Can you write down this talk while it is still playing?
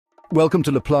Welcome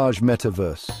to La Plage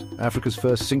Metaverse, Africa's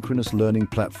first synchronous learning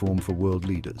platform for world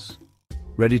leaders.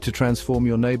 Ready to transform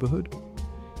your neighborhood?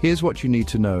 Here's what you need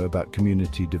to know about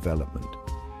community development.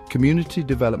 Community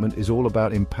development is all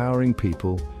about empowering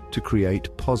people to create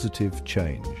positive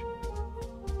change.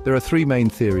 There are three main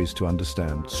theories to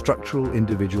understand: structural,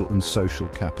 individual, and social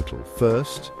capital.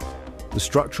 First, the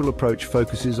structural approach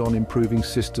focuses on improving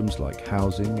systems like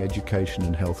housing, education,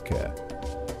 and healthcare.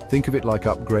 Think of it like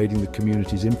upgrading the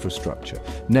community's infrastructure.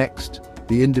 Next,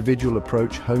 the individual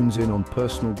approach hones in on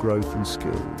personal growth and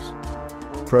skills.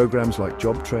 Programs like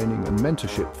job training and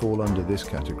mentorship fall under this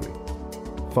category.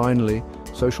 Finally,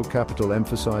 social capital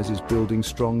emphasizes building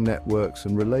strong networks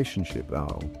and relationship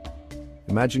value.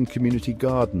 Imagine community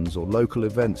gardens or local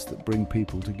events that bring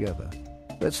people together.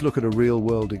 Let's look at a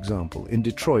real-world example. In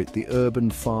Detroit, the urban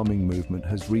farming movement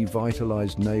has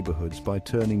revitalized neighborhoods by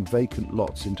turning vacant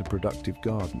lots into productive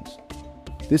gardens.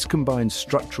 This combines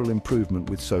structural improvement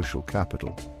with social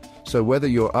capital. So whether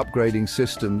you're upgrading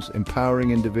systems, empowering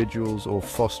individuals, or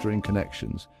fostering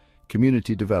connections,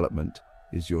 community development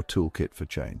is your toolkit for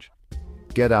change.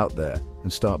 Get out there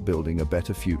and start building a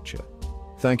better future.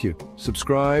 Thank you.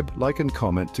 Subscribe, like, and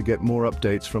comment to get more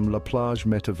updates from La Plage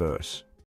Metaverse.